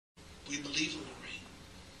We believe in Lorraine.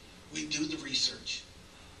 We do the research,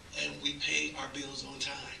 and we pay our bills on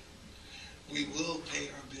time. We will pay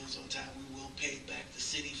our bills on time. We will pay back the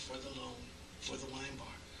city for the loan for the wine bar.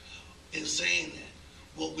 In saying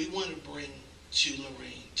that, what we want to bring to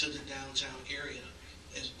Lorraine, to the downtown area,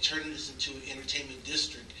 as turning this into an entertainment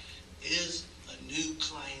district, is a new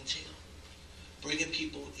clientele. Bringing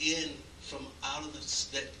people in from out of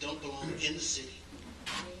that don't belong in the city.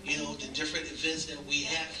 You know, the different events that we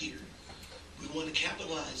have here. We want to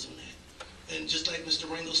capitalize on that. And just like Mr.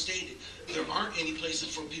 Rango stated, there aren't any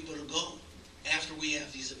places for people to go after we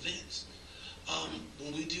have these events.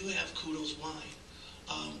 When we do have Kudos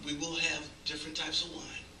Wine, we will have different types of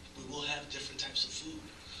wine. We will have different types of food.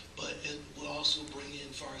 But it will also bring in,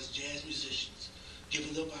 as far as jazz musicians,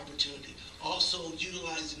 giving them opportunity. Also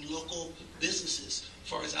utilizing local businesses, as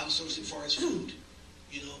far as outsourcing, as far as food.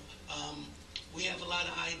 You know, we have a lot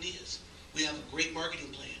of ideas. We have a great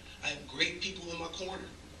marketing plan. I have great people in my corner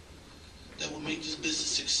that will make this business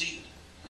succeed.